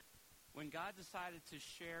when God decided to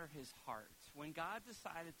share his heart, when God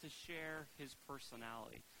decided to share his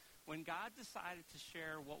personality, when God decided to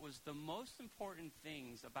share what was the most important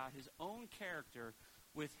things about his own character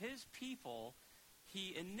with his people,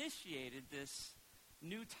 he initiated this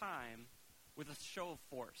new time with a show of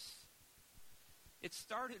force. It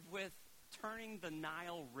started with turning the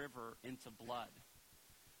Nile River into blood.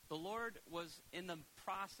 The Lord was in the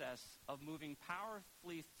process of moving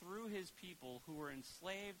powerfully through his people who were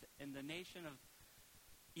enslaved in the nation of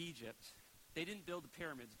Egypt. They didn't build the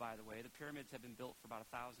pyramids, by the way. The pyramids have been built for about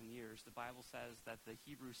 1,000 years. The Bible says that the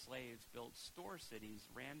Hebrew slaves built store cities,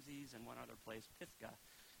 Ramses and one other place, Pisgah,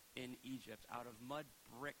 in Egypt, out of mud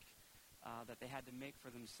brick that they had to make for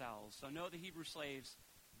themselves. So no, the Hebrew slaves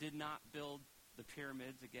did not build the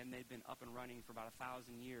pyramids. Again, they'd been up and running for about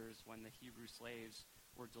 1,000 years when the Hebrew slaves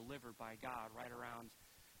were delivered by God right around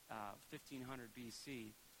 1500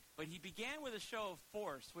 BC. But he began with a show of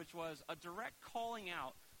force, which was a direct calling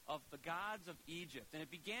out of the gods of Egypt. And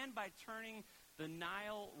it began by turning the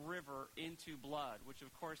Nile River into blood, which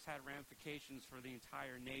of course had ramifications for the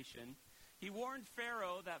entire nation. He warned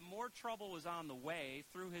Pharaoh that more trouble was on the way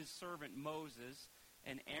through his servant Moses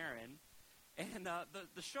and Aaron. And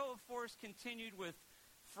the show of force continued with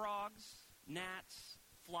frogs, gnats,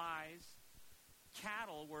 flies.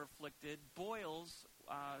 Cattle were afflicted. Boils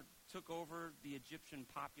took over the Egyptian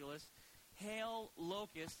populace. Hail,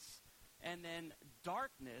 locusts, and then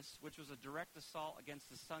darkness, which was a direct assault against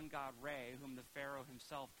the sun god Re, whom the Pharaoh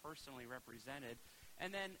himself personally represented.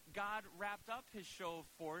 And then God wrapped up his show of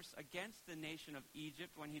force against the nation of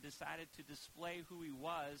Egypt when he decided to display who he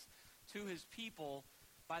was to his people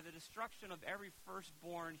by the destruction of every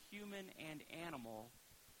firstborn human and animal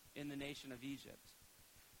in the nation of Egypt.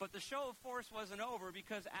 But the show of force wasn't over,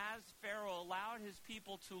 because as Pharaoh allowed his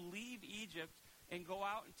people to leave Egypt and go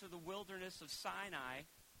out into the wilderness of Sinai,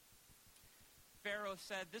 Pharaoh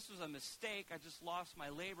said, "This was a mistake. I just lost my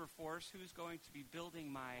labor force. Who's going to be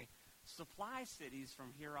building my supply cities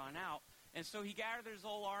from here on out?" And so he gathered his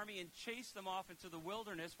whole army and chased them off into the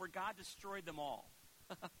wilderness, where God destroyed them all.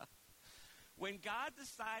 When God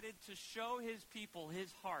decided to show his people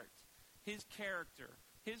his heart, his character,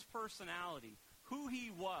 his personality, who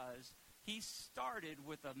he was, he started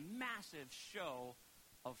with a massive show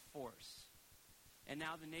of force. And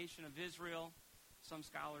now the nation of Israel, some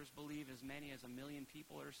scholars believe as many as 1 million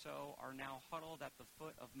people or so, are now huddled at the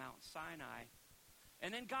foot of Mount Sinai.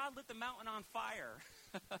 And then God lit the mountain on fire.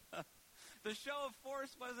 The show of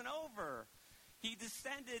force wasn't over. He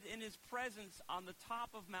descended in his presence on the top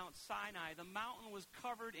of Mount Sinai. The mountain was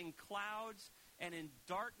covered in clouds and in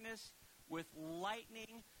darkness, with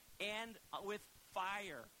lightning and with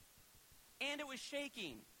fire. And it was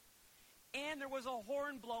shaking. And there was a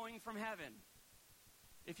horn blowing from heaven.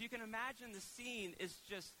 If you can imagine, the scene is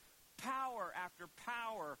just power after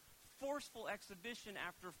power, forceful exhibition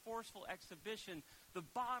after forceful exhibition. The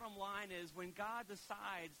bottom line is, when God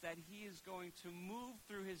decides that he is going to move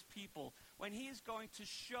through his people, when he is going to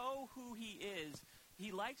show who he is,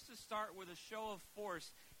 he likes to start with a show of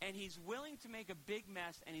force, and he's willing to make a big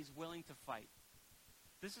mess, and he's willing to fight.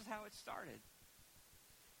 This is how it started.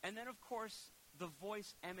 And then, of course, the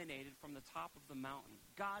voice emanated from the top of the mountain.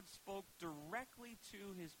 God spoke directly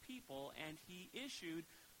to his people, and he issued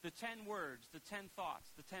the 10 words, the 10 thoughts,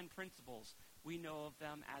 the 10 principles. We know of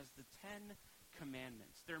them as the 10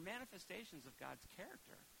 commandments. They're manifestations of God's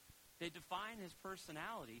character. They define his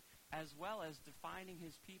personality as well as defining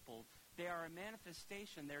his people. They are a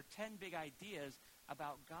manifestation. They're 10 big ideas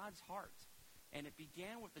about God's heart. And it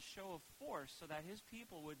began with a show of force so that his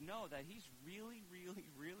people would know that he's really, really,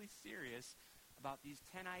 really serious about these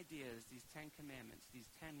 10 ideas, these 10 commandments, these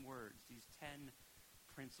 10 words, these 10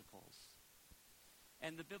 principles.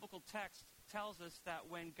 And the biblical text tells us that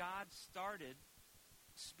when God started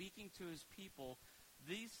speaking to his people,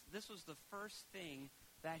 this was the first thing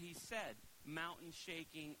that he said. Mountain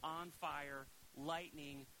shaking, on fire,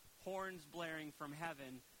 lightning, horns blaring from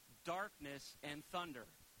heaven, darkness, and thunder.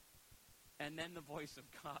 And then the voice of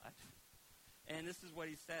God. And this is what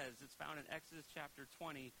he says. It's found in Exodus chapter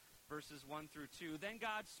 20, verses 1 through 2. Then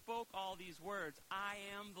God spoke all these words. "I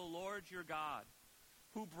am the Lord your God,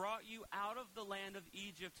 who brought you out of the land of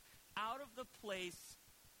Egypt, out of the place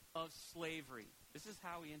of slavery." This is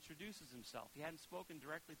how he introduces himself. He hadn't spoken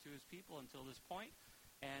directly to his people until this point,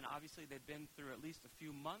 and obviously they'd been through at least a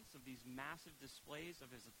few months of these massive displays of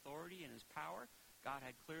his authority and his power. God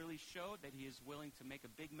had clearly showed that he is willing to make a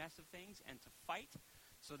big mess of things and to fight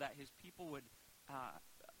so that his people would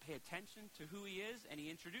pay attention to who he is, and he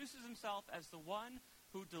introduces himself as the one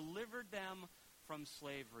who delivered them from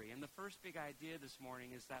slavery. And the first big idea this morning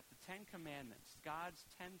is that the Ten Commandments, God's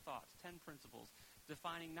 10 thoughts, 10 principles,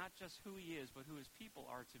 defining not just who he is, but who his people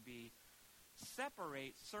are to be,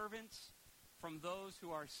 separate servants from those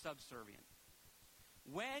who are subservient.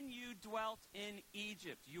 When you dwelt in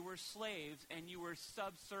Egypt, you were slaves and you were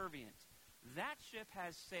subservient. That ship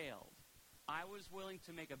has sailed. I was willing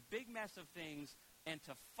to make a big mess of things and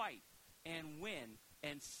to fight and win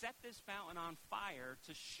and set this mountain on fire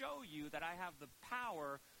to show you that I have the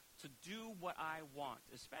power to do what I want,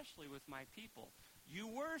 especially with my people. You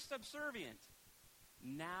were subservient.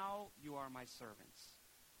 Now you are my servants.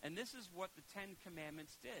 And this is what the Ten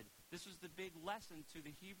Commandments did. This was the big lesson to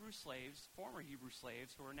the Hebrew slaves, former Hebrew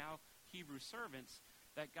slaves, who are now Hebrew servants,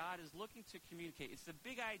 that God is looking to communicate. It's the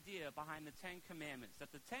big idea behind the Ten Commandments,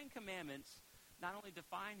 that the Ten Commandments not only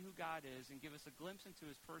define who God is and give us a glimpse into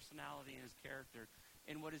his personality and his character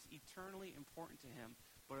and what is eternally important to him,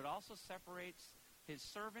 but it also separates his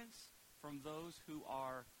servants from those who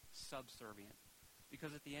are subservient.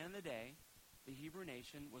 Because at the end of the day, the Hebrew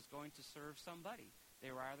nation was going to serve somebody. They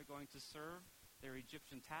were either going to serve their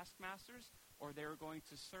Egyptian taskmasters, or they were going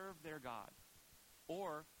to serve their God,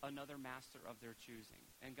 or another master of their choosing.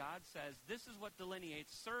 And God says, this is what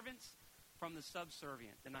delineates servants from the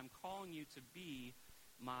subservient, and I'm calling you to be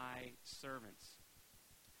my servants.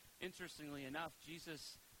 Interestingly enough,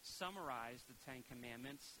 Jesus summarized the Ten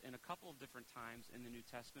Commandments in a couple of different times in the New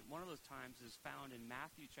Testament. One of those times is found in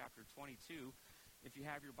Matthew chapter 22. If you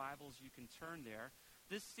have your Bibles, you can turn there.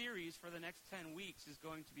 This series for the next 10 weeks is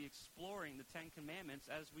going to be exploring the Ten Commandments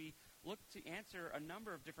as we look to answer a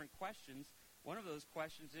number of different questions. One of those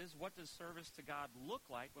questions is, what does service to God look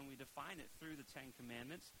like when we define it through the Ten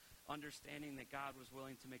Commandments, understanding that God was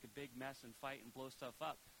willing to make a big mess and fight and blow stuff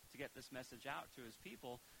up to get this message out to his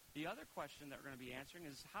people. The other question that we're going to be answering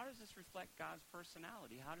is, how does this reflect God's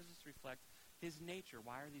personality? How does this reflect his nature?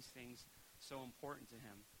 Why are these things so important to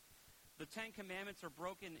him? The Ten Commandments are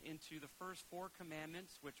broken into the first 4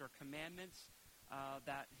 commandments, which are commandments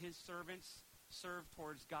that his servants serve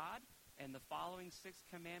towards God. And the following 6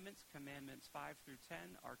 commandments, commandments 5 through 10,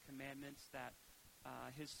 are commandments that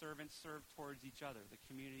his servants serve towards each other, the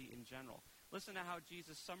community in general. Listen to how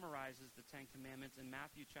Jesus summarizes the Ten Commandments in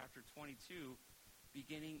Matthew chapter 22,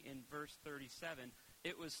 beginning in verse 37.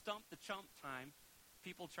 It was stump the chump time.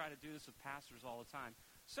 People try to do this with pastors all the time.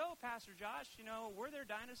 So, Pastor Josh, were there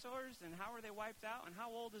dinosaurs, and how were they wiped out, and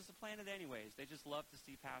how old is the planet anyways? They just love to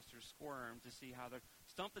see pastors squirm to see how they're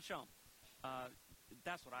stump the chump.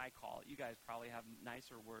 That's what I call it. You guys probably have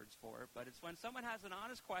nicer words for it, but it's when someone has an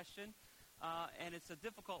honest question, and it's a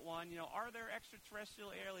difficult one. Are there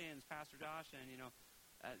extraterrestrial aliens, Pastor Josh? And,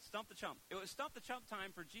 stump the chump. It was stump the chump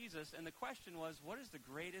time for Jesus, and the question was, what is the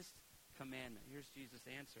greatest commandment? Here's Jesus'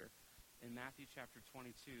 answer in Matthew chapter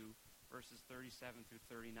 22, verses 37 through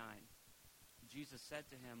 39. Jesus said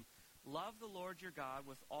to him, love the Lord your God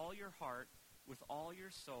with all your heart, with all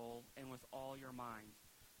your soul, and with all your mind.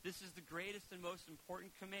 This is the greatest and most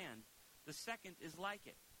important command. The second is like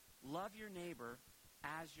it. Love your neighbor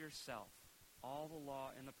as yourself. All the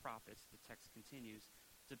law and the prophets, the text continues,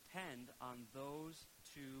 depend on those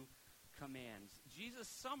 2 commands. Jesus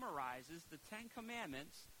summarizes the 10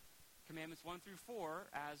 commandments, commandments 1 through 4,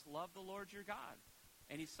 as love the Lord your God.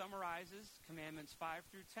 And he summarizes commandments 5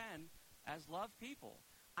 through 10 as love people.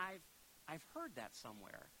 I've heard that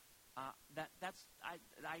somewhere.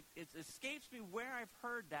 It escapes me where I've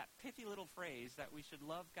heard that pithy little phrase that we should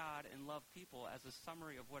love God and love people as a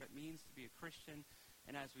summary of what it means to be a Christian.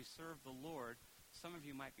 And as we serve the Lord, some of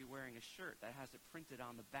you might be wearing a shirt that has it printed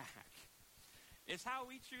on the back. It's how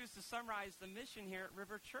we choose to summarize the mission here at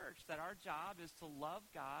River Church, that our job is to love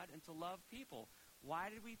God and to love people. Why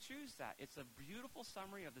did we choose that? It's a beautiful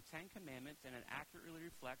summary of the Ten Commandments, and it accurately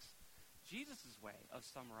reflects Jesus' way of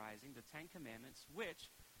summarizing the Ten Commandments, which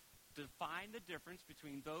define the difference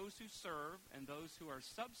between those who serve and those who are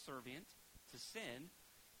subservient to sin,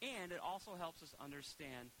 and it also helps us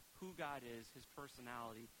understand who God is, his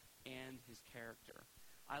personality, and his character.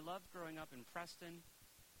 I loved growing up in Preston.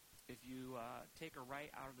 If you take a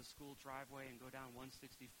right out of the school driveway and go down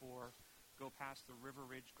 164, go past the River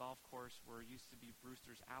Ridge Golf Course where it used to be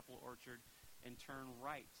Brewster's Apple Orchard, and turn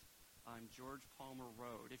right on George Palmer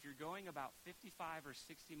Road. If you're going about 55 or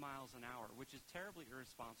 60 miles an hour, which is terribly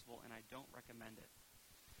irresponsible, and I don't recommend it,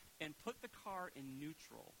 and put the car in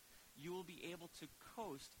neutral, you will be able to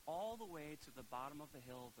coast all the way to the bottom of the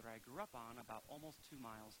hill that I grew up on, about almost 2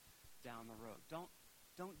 miles down the road.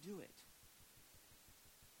 Don't do it.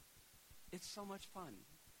 It's so much fun.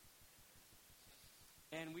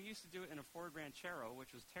 And we used to do it in a Ford Ranchero,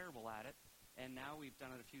 which was terrible at it. And now we've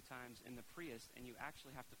done it a few times in the Prius, and you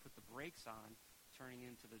actually have to put the brakes on turning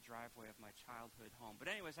into the driveway of my childhood home. But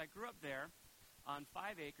anyways, I grew up there on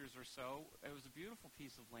 5 acres or so. It was a beautiful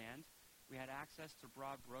piece of land. We had access to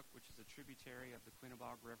Broad Brook, which is a tributary of the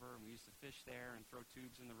Quinnebog River, and we used to fish there and throw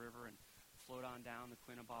tubes in the river and float on down the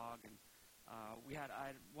Quinnebog. And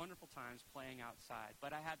I had wonderful times playing outside.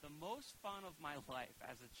 But I had the most fun of my life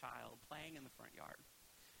as a child playing in the front yard.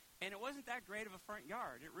 And it wasn't that great of a front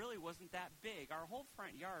yard. It really wasn't that big. Our whole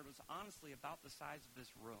front yard was honestly about the size of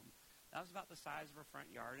this room. That was about the size of our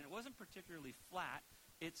front yard. And it wasn't particularly flat.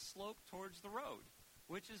 It sloped towards the road,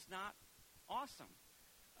 which is not awesome.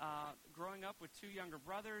 Growing up with 2 younger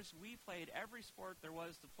brothers, we played every sport there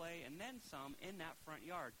was to play and then some in that front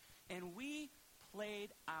yard. And we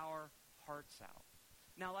played our hearts out.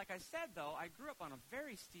 Now, like I said, though, I grew up on a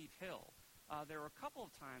very steep hill. There were a couple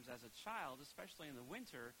of times as a child, especially in the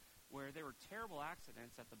winter, where there were terrible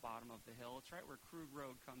accidents at the bottom of the hill. It's right where Krug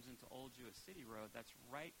Road comes into Old Jewett City Road. That's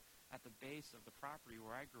right at the base of the property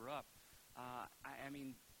where I grew up. I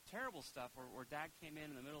mean, terrible stuff where Dad came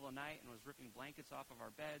in the middle of the night and was ripping blankets off of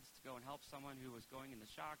our beds to go and help someone who was going into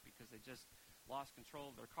shock because they just lost control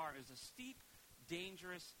of their car. It was a steep,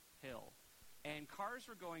 dangerous hill. And cars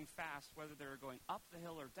were going fast, whether they were going up the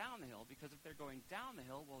hill or down the hill, because if they're going down the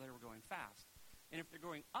hill, well, they were going fast. And if they're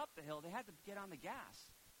going up the hill, they had to get on the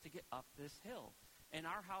gas to get up this hill. And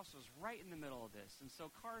our house was right in the middle of this. And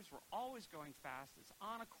so cars were always going fast. It's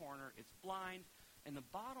on a corner. It's blind. And the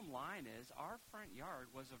bottom line is our front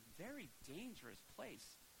yard was a very dangerous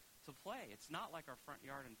place to play. It's not like our front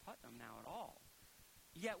yard in Putnam now at all.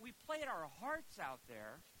 Yet we played our hearts out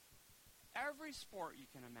there. Every sport you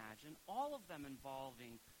can imagine, all of them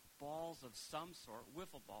involving balls of some sort,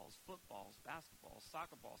 wiffle balls, footballs, basketballs,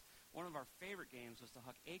 soccer balls. One of our favorite games was to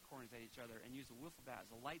huck acorns at each other and use a wiffle bat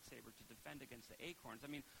as a lightsaber to defend against the acorns. I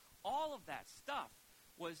mean, all of that stuff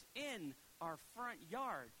was in our front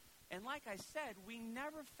yard. And like I said, we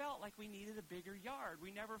never felt like we needed a bigger yard.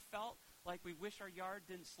 We never felt like we wish our yard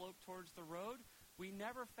didn't slope towards the road. We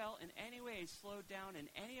never felt in any way slowed down in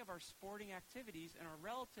any of our sporting activities in our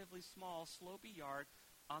relatively small, slopey yard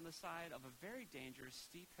on the side of a very dangerous,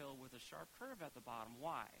 steep hill with a sharp curve at the bottom.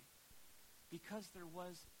 Why? Because there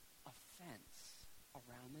was a fence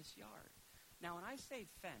around this yard. Now, when I say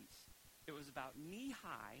fence, it was about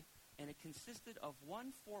knee-high, and it consisted of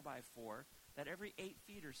one 4x4 that every 8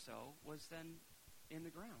 feet or so was then in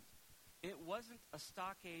the ground. It wasn't a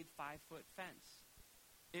stockade 5-foot fence.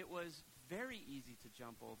 It was very easy to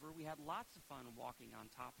jump over. We had lots of fun walking on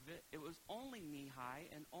top of it. It was only knee-high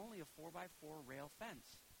and only a 4x4 rail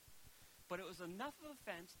fence. But it was enough of a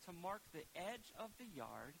fence to mark the edge of the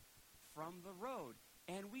yard from the road.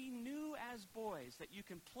 And we knew as boys that you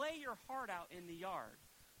can play your heart out in the yard,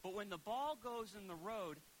 but when the ball goes in the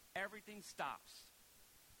road, everything stops.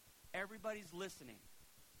 Everybody's listening.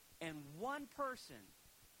 And one person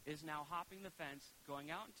is now hopping the fence, going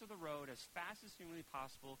out into the road as fast as humanly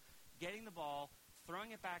possible, getting the ball,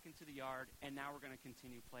 throwing it back into the yard, and now we're going to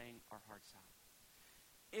continue playing our hearts out.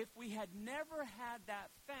 If we had never had that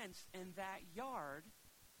fence in that yard,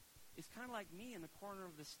 it's kind of like me in the corner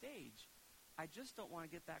of the stage. I just don't want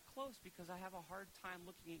to get that close because I have a hard time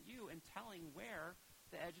looking at you and telling where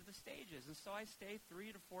the edge of the stage is. And so I stay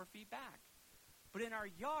 3 to 4 feet back. But in our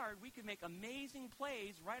yard, we could make amazing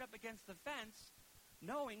plays right up against the fence,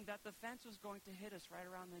 knowing that the fence was going to hit us right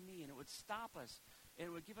around the knee, and it would stop us, and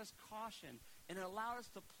it would give us caution, and it allowed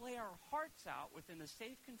us to play our hearts out within the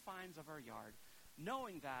safe confines of our yard,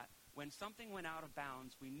 knowing that when something went out of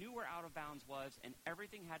bounds, we knew where out of bounds was, and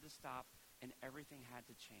everything had to stop, and everything had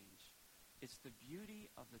to change. It's the beauty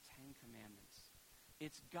of the 10 Commandments.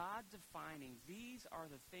 It's God defining, these are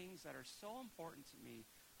the things that are so important to me,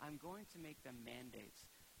 I'm going to make them mandates.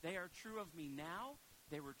 They are true of me now,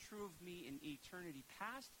 they were true of me in eternity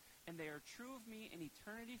past, and they are true of me in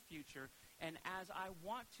eternity future. And as I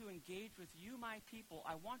want to engage with you, my people,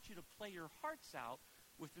 I want you to play your hearts out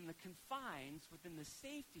within the confines, within the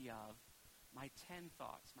safety of my 10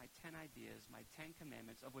 thoughts, my 10 ideas, my 10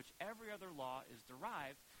 commandments, of which every other law is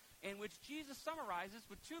derived, in which Jesus summarizes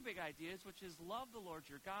with 2 big ideas, which is love the Lord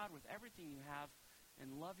your God with everything you have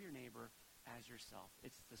and love your neighbor as yourself.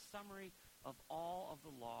 It's the summary of all of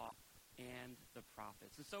the law and the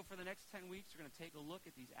prophets. And so for the next 10 weeks, we're going to take a look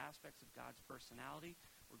at these aspects of God's personality.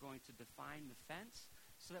 We're going to define the fence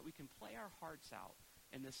so that we can play our hearts out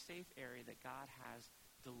in the safe area that God has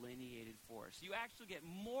delineated for us. You actually get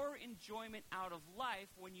more enjoyment out of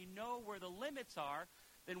life when you know where the limits are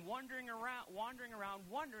than wandering around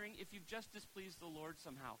wondering if you've just displeased the Lord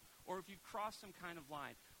somehow, or if you've crossed some kind of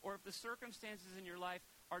line, or if the circumstances in your life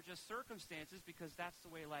are just circumstances because that's the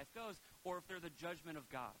way life goes, or if they're the judgment of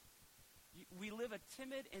God. We live a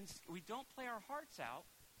timid and we don't play our hearts out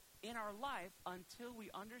in our life until we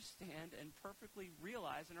understand and perfectly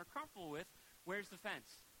realize and are comfortable with where's the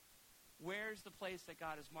fence. Where's the place that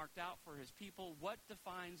God has marked out for his people? What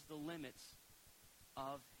defines the limits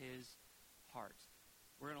of his heart?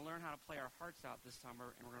 We're going to learn how to play our hearts out this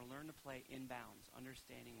summer, and we're going to learn to play in bounds,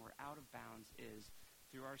 understanding where out of bounds is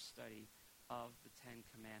through our study of the Ten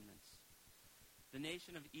Commandments. The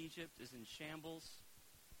nation of Egypt is in shambles.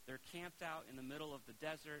 They're camped out in the middle of the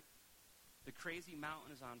desert. The crazy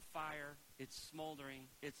mountain is on fire. It's smoldering.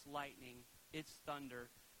 It's lightning. It's thunder.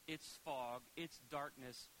 It's fog. It's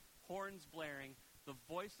darkness. Horns blaring. The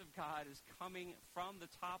voice of God is coming from the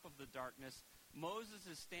top of the darkness. Moses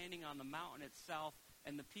is standing on the mountain itself,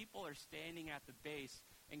 and the people are standing at the base.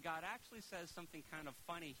 And God actually says something kind of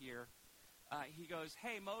funny here. He goes,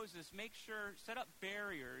 hey, Moses, make sure, set up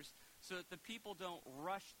barriers so that the people don't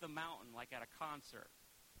rush the mountain like at a concert.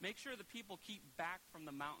 Make sure the people keep back from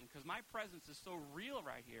the mountain, because my presence is so real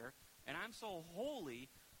right here, and I'm so holy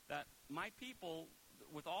that my people,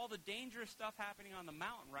 with all the dangerous stuff happening on the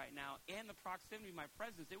mountain right now and the proximity of my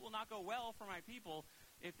presence, it will not go well for my people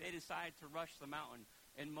if they decide to rush the mountain.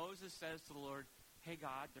 And Moses says to the Lord, hey,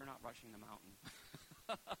 God, they're not rushing the mountain.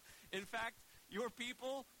 In fact, your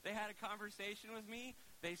people, they had a conversation with me.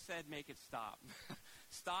 They said, make it stop.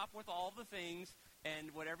 Stop with all the things,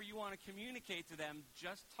 and whatever you want to communicate to them,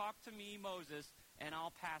 just talk to me, Moses, and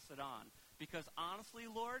I'll pass it on. Because honestly,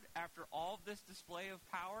 Lord, after all of this display of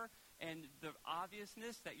power and the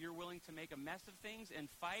obviousness that you're willing to make a mess of things and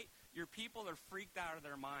fight, your people are freaked out of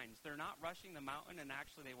their minds. They're not rushing the mountain, and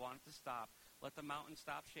actually they want it to stop. Let the mountain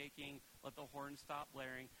stop shaking. Let the horn stop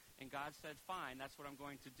blaring. And God said, fine, that's what I'm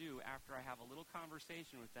going to do after I have a little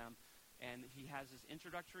conversation with them. And he has this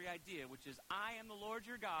introductory idea, which is, I am the Lord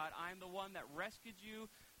your God. I am the one that rescued you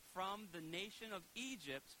from the nation of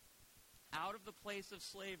Egypt out of the place of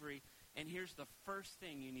slavery. And here's the first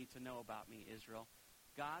thing you need to know about me, Israel.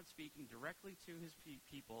 God speaking directly to his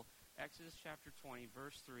people, Exodus chapter 20,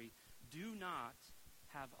 verse 3, do not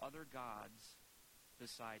have other gods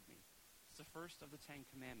beside me. It's the first of the Ten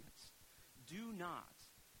Commandments. Do not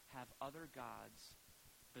have other gods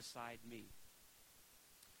beside me.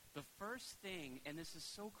 The first thing, and this is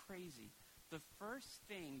so crazy, the first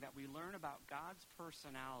thing that we learn about God's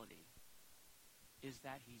personality is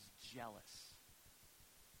that he's jealous.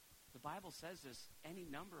 The Bible says this any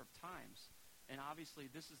number of times, and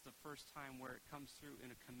obviously this is the first time where it comes through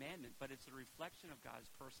in a commandment, but it's a reflection of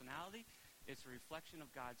God's personality. It's a reflection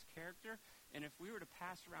of God's character. And if we were to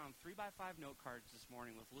pass around 3x5 note cards this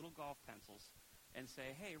morning with little golf pencils and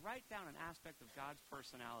say, hey, write down an aspect of God's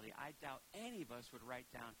personality, I doubt any of us would write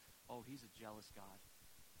down, oh, he's a jealous God.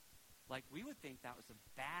 Like, we would think that was a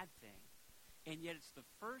bad thing. And yet it's the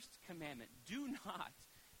first commandment. Do not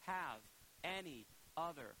have any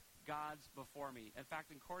other gods before me. In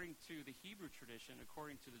fact, according to the Hebrew tradition,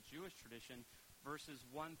 according to the Jewish tradition, verses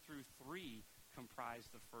 1 through 3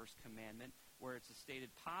 comprise the first commandment, where it's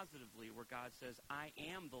stated positively, where God says, I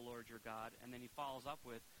am the Lord your God, and then he follows up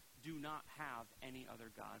with, do not have any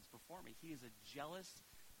other gods before me. He is a jealous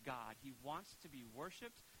God. He wants to be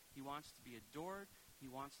worshipped. He wants to be adored. He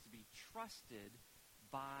wants to be trusted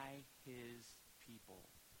by his people.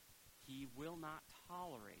 He will not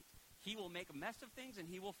tolerate. He will make a mess of things, and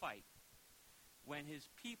he will fight when his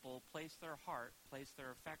people place their heart, place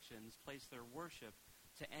their affections, place their worship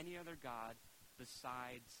to any other God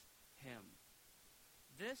besides him.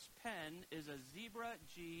 This pen is a Zebra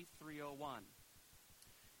G301.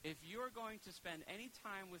 If you're going to spend any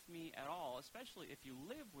time with me at all, especially if you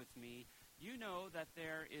live with me, you know that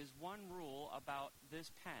there is one rule about this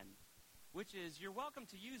pen, which is you're welcome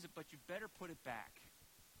to use it, but you better put it back.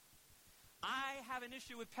 I have an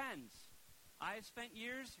issue with pens. I've spent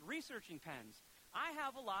years researching pens. I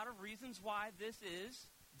have a lot of reasons why this is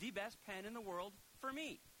the best pen in the world for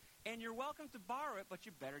me. And you're welcome to borrow it, but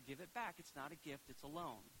you better give it back. It's not a gift, it's a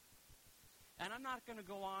loan. And I'm not going to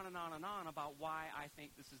go on and on and on about why I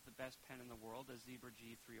think this is the best pen in the world, a Zebra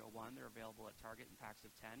G301. They're available at Target in packs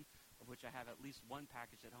of 10, of which I have at least one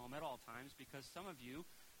package at home at all times, because some of you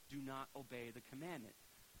do not obey the commandment.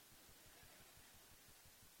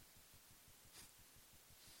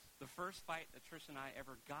 The first fight that Trish and I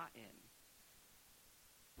ever got in,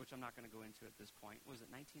 which I'm not going to go into at this point, was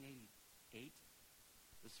it 1988?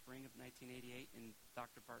 The spring of 1988 in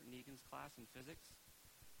Dr. Barton Egan's class in physics.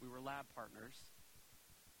 We were lab partners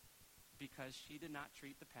because she did not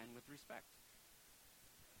treat the pen with respect.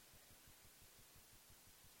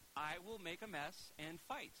 I will make a mess and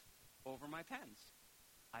fight over my pens.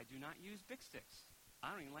 I do not use Bic sticks.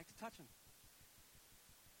 I don't even like to touch them.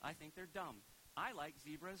 I think they're dumb. I like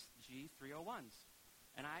Zebra's G301s.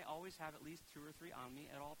 And I always have at least 2 or 3 on me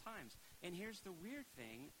at all times. And here's the weird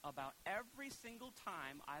thing about every single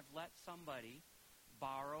time I've let somebody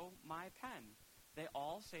borrow my pen. They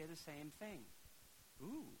all say the same thing.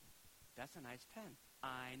 Ooh, that's a nice pen.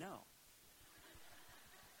 I know.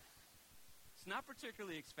 It's not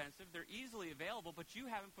particularly expensive. They're easily available, but you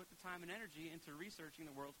haven't put the time and energy into researching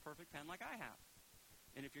the world's perfect pen like I have.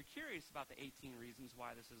 And if you're curious about the 18 reasons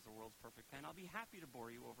why this is the world's perfect pen, I'll be happy to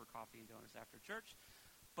bore you over coffee and donuts after church.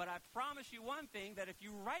 But I promise you one thing, that if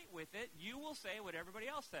you write with it, you will say what everybody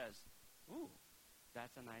else says. Ooh,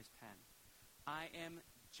 that's a nice pen. I am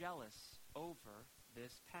jealous over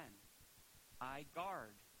this pen. I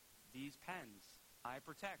guard these pens. I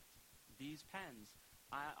protect these pens.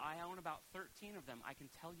 I own about 13 of them. I can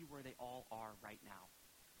tell you where they all are right now.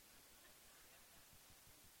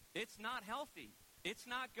 It's not healthy. It's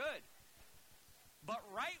not good. But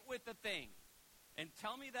write with the thing and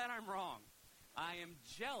tell me that I'm wrong. I am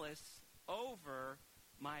jealous over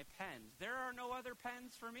my pens. There are no other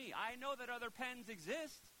pens for me. I know that other pens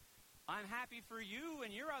exist. I'm happy for you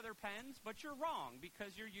and your other pens, but you're wrong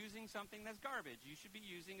because you're using something that's garbage. You should be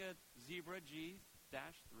using a Zebra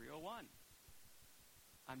G-301.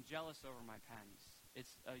 I'm jealous over my pens.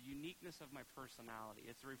 It's a uniqueness of my personality.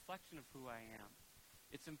 It's a reflection of who I am.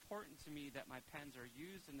 It's important to me that my pens are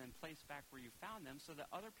used and then placed back where you found them so that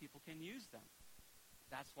other people can use them.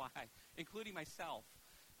 That's why, including myself,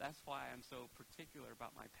 that's why I'm so particular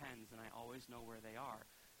about my pens, and I always know where they are.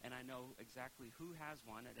 And I know exactly who has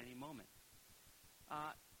one at any moment.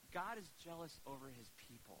 God is jealous over his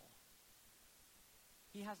people.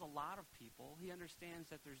 He has a lot of people. He understands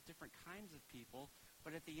that there's different kinds of people,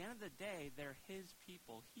 but at the end of the day, they're his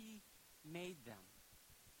people. He made them.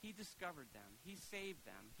 He discovered them. He saved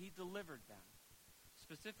them. He delivered them.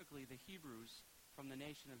 Specifically, the Hebrews from the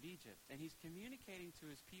nation of Egypt. And he's communicating to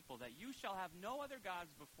his people that you shall have no other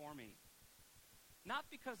gods before me. Not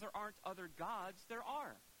because there aren't other gods. There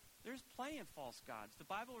are. There's plenty of false gods. The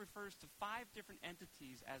Bible refers to 5 different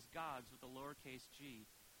entities as gods with a lowercase g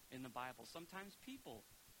in the Bible. Sometimes people,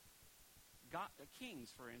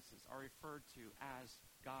 kings, for instance, are referred to as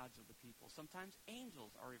gods of the people. Sometimes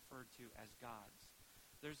angels are referred to as gods.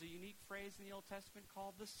 There's a unique phrase in the Old Testament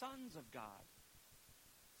called the sons of God.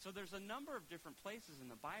 So there's a number of different places in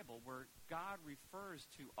the Bible where God refers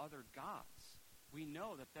to other gods. We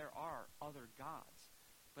know that there are other gods.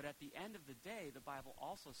 But at the end of the day, the Bible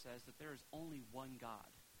also says that there is only one God,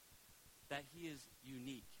 that he is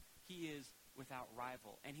unique. He is without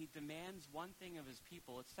rival. And he demands one thing of his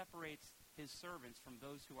people. It separates his servants from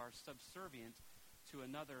those who are subservient to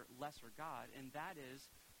another lesser God, and that is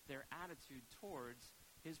their attitude towards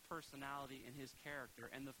his personality and his character.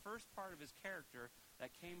 And the first part of his character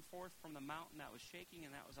that came forth from the mountain that was shaking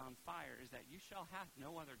and that was on fire is that you shall have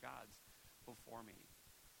no other gods before me.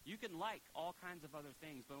 You can like all kinds of other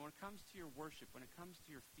things, but when it comes to your worship, when it comes to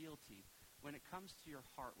your fealty, when it comes to your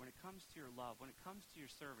heart, when it comes to your love, when it comes to your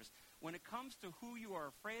service, when it comes to who you are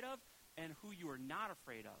afraid of and who you are not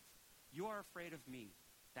afraid of, you are afraid of me.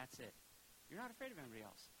 That's it. You're not afraid of anybody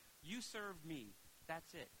else. You serve me.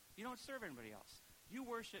 That's it. You don't serve anybody else. You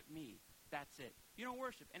worship me. That's it. You don't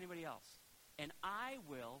worship anybody else. And I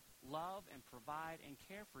will love and provide and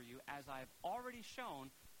care for you as I've already shown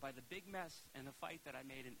by the big mess and the fight that I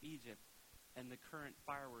made in Egypt and the current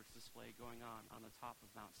fireworks display going on the top of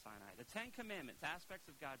Mount Sinai. The 10 Commandments, aspects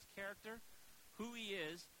of God's character, who he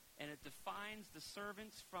is, and it defines the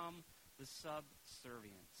servants from the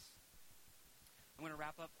subservients. I'm going to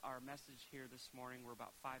wrap up our message here this morning. We're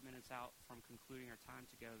about 5 minutes out from concluding our time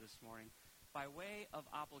together this morning. By way of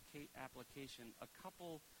application, a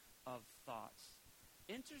couple of thoughts.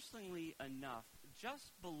 Interestingly enough,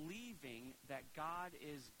 just believing that God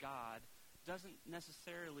is God doesn't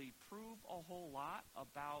necessarily prove a whole lot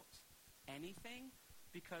about anything,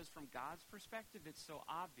 because from God's perspective, it's so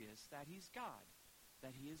obvious that he's God,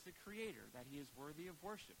 that he is the creator, that he is worthy of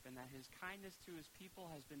worship, and that his kindness to his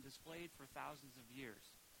people has been displayed for thousands of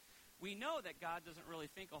years. We know that God doesn't really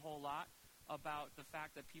think a whole lot about the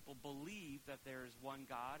fact that people believe that there is one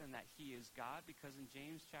God and that he is God, because in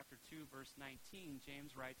James chapter 2, verse 19,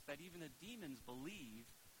 James writes that even the demons believe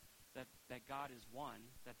that God is one,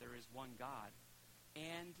 that there is one God,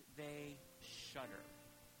 and they shudder.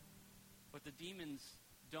 But the demons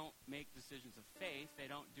don't make decisions of faith. They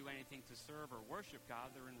don't do anything to serve or worship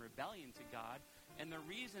God. They're in rebellion to God. And the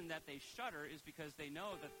reason that they shudder is because they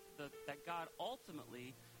know that God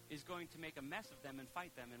ultimately is going to make a mess of them and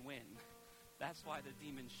fight them and win. That's why the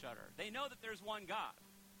demons shudder. They know that there's one God,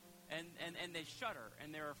 and they shudder,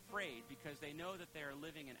 and they're afraid because they know that they are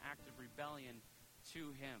living in active rebellion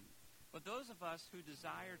to him. But those of us who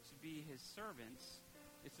desire to be his servants,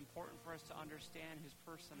 it's important for us to understand his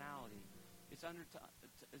personality. It's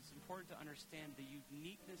important to understand the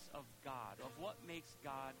uniqueness of God, of what makes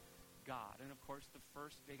God God. And of course, the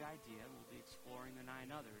first big idea, we'll be exploring the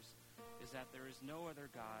 9 others, is that there is no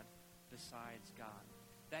other God besides God.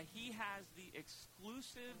 That he has the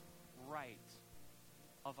exclusive right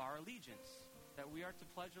of our allegiance. That we are to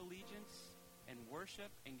pledge allegiance and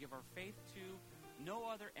worship and give our faith to no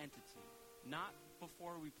other entity, not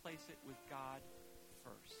before we place it with God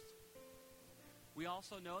first. We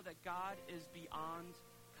also know that God is beyond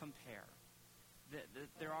compare. That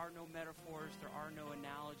there are no metaphors, there are no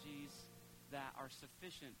analogies that are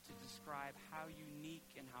sufficient to describe how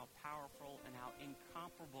unique and how powerful and how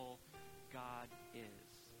incomparable God is.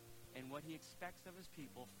 And what he expects of his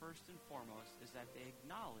people, first and foremost, is that they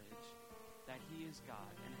acknowledge that he is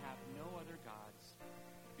God and have no other gods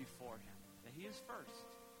before him. That he is first,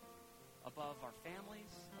 above our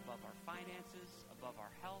families, above our finances, above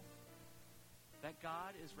our health. That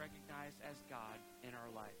God is recognized as God in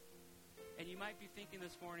our life. And you might be thinking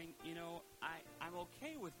this morning, I'm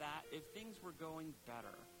okay with that if things were going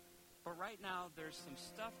better. But right now, there's some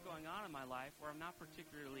stuff going on in my life where I'm not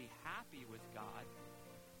particularly happy with God.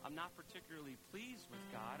 I'm not particularly pleased with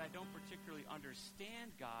God. I don't particularly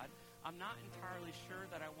understand God. I'm not entirely sure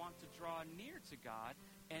that I want to draw near to God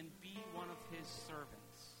and be one of his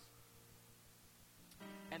servants.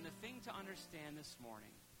 And the thing to understand this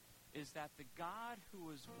morning is that the God who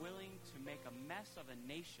was willing to make a mess of a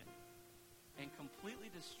nation and completely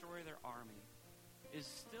destroy their army is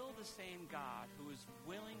still the same God who is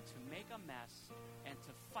willing to make a mess and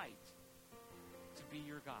to fight to be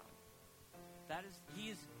your God. He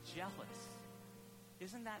is jealous.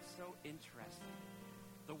 Isn't that so interesting?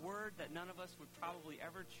 The word that none of us would probably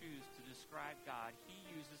ever choose to describe God, he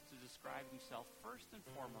uses to describe himself first and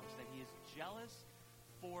foremost, that he is jealous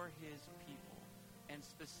for his people. And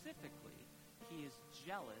specifically, he is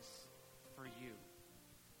jealous for you.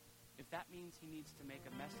 If that means he needs to make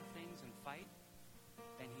a mess of things and fight,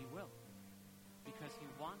 then he will. Because he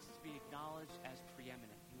wants to be acknowledged as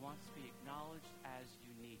preeminent. He wants to be acknowledged as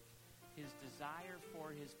unique. His desire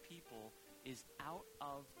for his people is out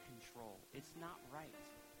of control. It's not right.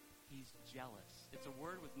 He's jealous. It's a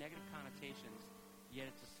word with negative connotations,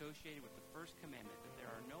 yet it's associated with the first commandment, that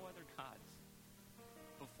there are no other gods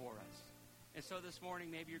before us. And so this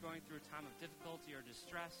morning, maybe you're going through a time of difficulty or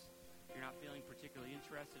distress. You're not feeling particularly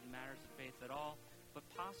interested in matters of faith at all, but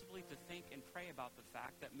possibly to think and pray about the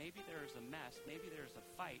fact that maybe there's a mess, maybe there's a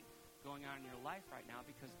fight going on in your life right now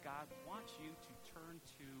because God wants you to turn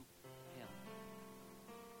to him.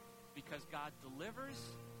 Because God delivers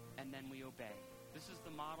and then we obey. This is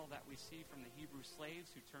the model that we see from the Hebrew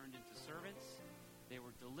slaves who turned into servants. They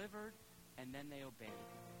were delivered and then they obeyed.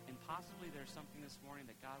 And possibly there's something this morning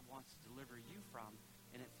that God wants to deliver you from,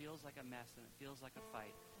 and it feels like a mess and it feels like a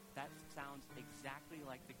fight. That sounds exactly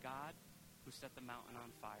like the God who set the mountain on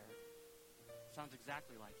fire. It sounds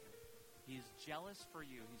exactly like him. He is jealous for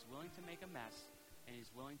you. He's willing to make a mess, and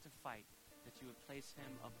he's willing to fight that you would place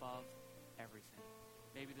him above everything.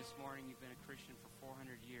 Maybe this morning you've been a Christian for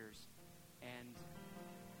 400 years, and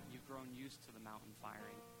you've grown used to the mountain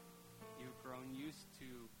firing. You've grown used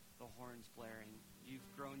to the horns blaring. You've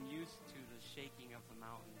grown used to the shaking of the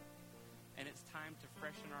mountain. And it's time to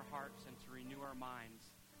freshen our hearts and to renew our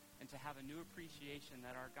minds and to have a new appreciation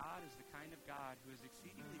that our God is the kind of God who is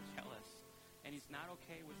exceedingly jealous. And he's not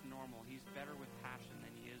okay with normal. He's better with passion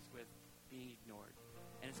than he is with being ignored.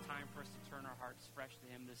 And it's time for us to turn our hearts fresh to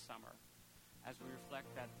him this summer as we reflect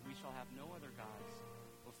that we shall have no other gods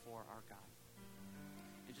before our God.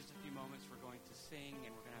 In just a few moments, we're going to sing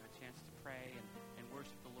and we're going to have a chance to pray and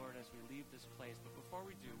worship the Lord as we leave this place. But before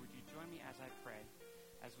we do, would you join me as I pray,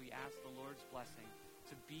 as we ask the Lord's blessing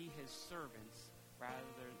to be his servants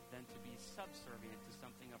rather than to be subservient to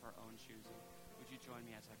something of our own choosing. Would you join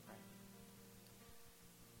me as I pray?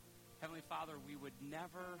 Heavenly Father, we would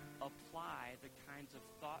never apply the kinds of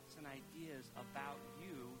thoughts and ideas about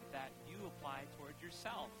you that you apply toward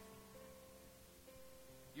yourself.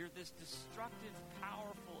 You're this destructive,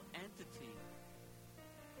 powerful entity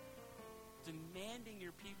demanding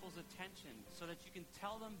your people's attention so that you can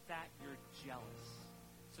tell them that you're jealous,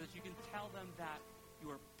 so that you can tell them that you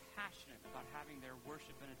are passionate about having their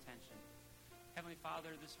worship and attention. Heavenly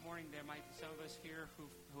Father, this morning there might be some of us here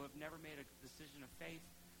who have never made a decision of faith,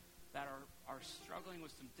 that are struggling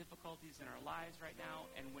with some difficulties in our lives right now,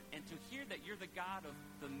 and to hear that you're the God of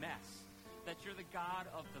the mess, that you're the God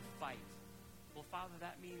of the fight. Well, Father,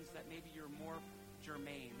 that means that maybe you're more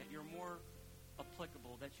germane, that you're more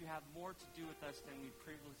applicable that you have more to do with us than we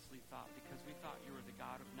previously thought, because we thought you were the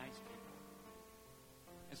God of nice people.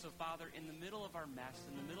 And so, Father, in the middle of our mess,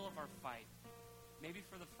 in the middle of our fight, maybe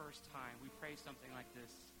for the first time, we pray something like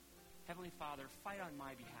this. Heavenly Father, fight on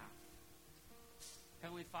my behalf.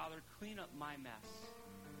 Heavenly Father, clean up my mess.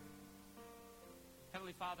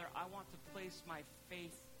 Heavenly Father, I want to place my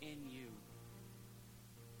faith in you.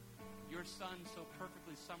 Your Son so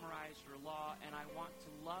perfectly summarized your law, and I want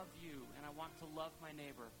to love you, and I want to love my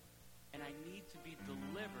neighbor, and I need to be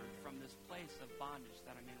delivered from this place of bondage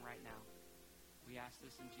that I'm in right now. We ask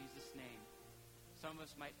this in Jesus' name. Some of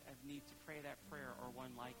us might need to pray that prayer or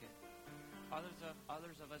one like it.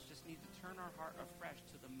 Others of us just need to turn our heart afresh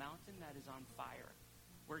to the mountain that is on fire,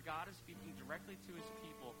 where God is speaking directly to his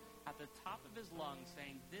people at the top of his lungs,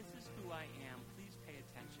 saying, this is who I am. Please pay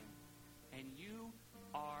attention. And you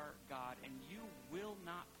are God, and you will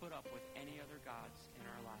not put up with any other gods in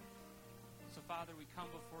our life. So, Father, we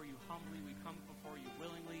come before you humbly. We come before you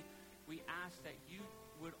willingly. We ask that you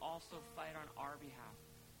would also fight on our behalf,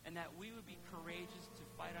 and that we would be courageous to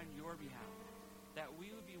fight on your behalf, that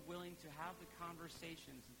we would be willing to have the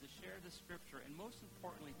conversations and to share the scripture, and most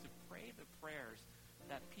importantly, to pray the prayers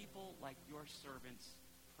that people like your servants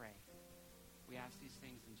pray. We ask these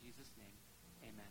things in Jesus' name. Amen.